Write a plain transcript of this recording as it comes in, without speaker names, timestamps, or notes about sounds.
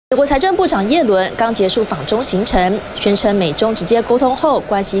国财政部长耶伦刚结束访中行程，宣称美中直接沟通后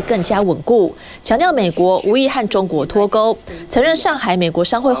关系更加稳固，强调美国无意和中国脱钩。曾任上海美国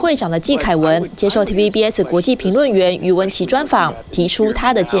商会会长的季凯文接受 TVBS 国际评论员于文琪专访，提出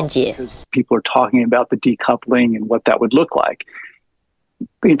他的见解。People are talking about the decoupling and what that would look like.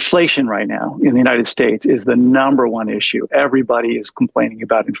 Inflation right now in the United States is the number one issue. Everybody is complaining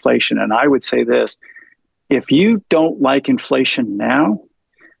about inflation. And I would say this, if you don't like inflation now,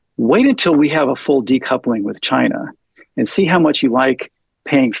 wait until we have a full decoupling with China and see how much you like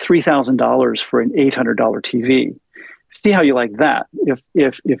paying $3,000 for an $800 TV. See how you like that.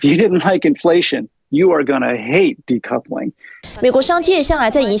 If you didn't like inflation, you are going to hate decoupling. 美国商界向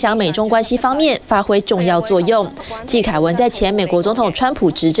来在影响美中关系方面发挥重要作用。季凯文在前美国总统川普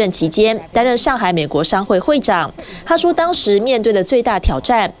执政期间担任上海美国商会会长。他说，当时面对的最大挑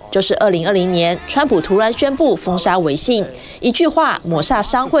战就是2020年川普突然宣布封杀微信，一句话抹煞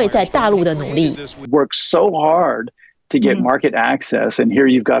商会在大陆的努力。Work so hard to get market access. And here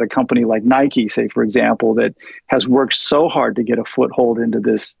you've got a company like Nike, say, for example, that has worked so hard to get a foothold into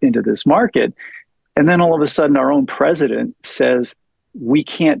this market. And then all of a sudden, our own president says we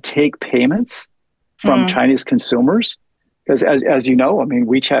can't take payments from Chinese consumers. Because as you know, I mean,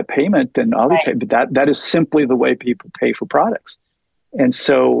 WeChat payment and Alipay, but that is simply the way people pay for products. And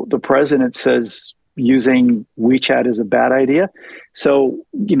so the president says using WeChat is a bad idea. So,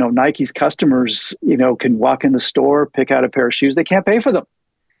 you know, Nike's customers, you know, can walk in the store, pick out a pair of shoes. They can't pay for them.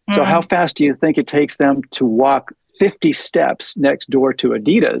 So how fast do you think it takes them to walk 50 steps next door to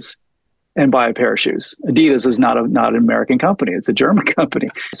Adidas and buy a pair of shoes? Adidas is not an American company. It's a German company.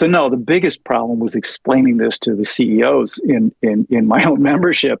 So no, the biggest problem was explaining this to the CEOs in my own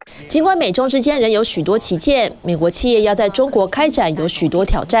membership. 尽管美中之间仍有许多歧见，美国企业要在中国开展有许多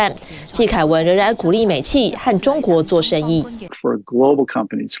挑战。季凯文仍然鼓励美企和中国做生意。For global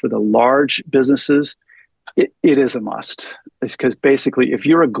companies, for the large businesses, it is a must. It's because basically, if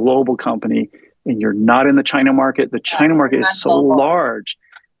you're a global company and you're not in the China market is so large.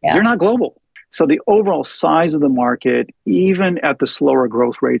 Yeah. You're not global. So the overall size of the market, even at the slower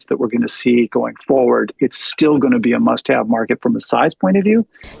growth rates that we're going to see going forward, it's still going to be a must-have market from a size point of view.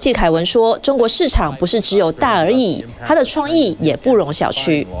 季凯文说，中国市场不是只有大而已，它的创意也不容小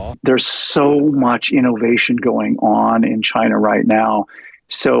觑。There's so much innovation going on in China right now.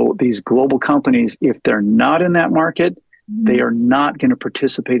 So these global companies, if they're not in that market, they are not going to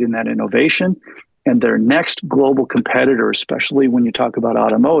participate in that innovation. And their next global competitor, especially when you talk about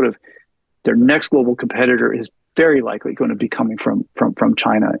automotive, their next global competitor is very likely going to be coming from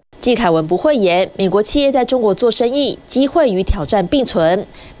China. 季凯文不讳言，美国企业在中国做生意，机会与挑战并存。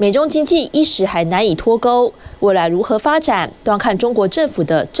美中经济一时还难以脱钩，未来如何发展，都要看中国政府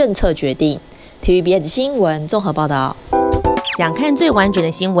的政策决定。TVBS 新闻综合报道。想看最完整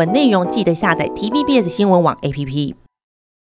的新闻内容，记得下载 TVBS 新闻网 APP。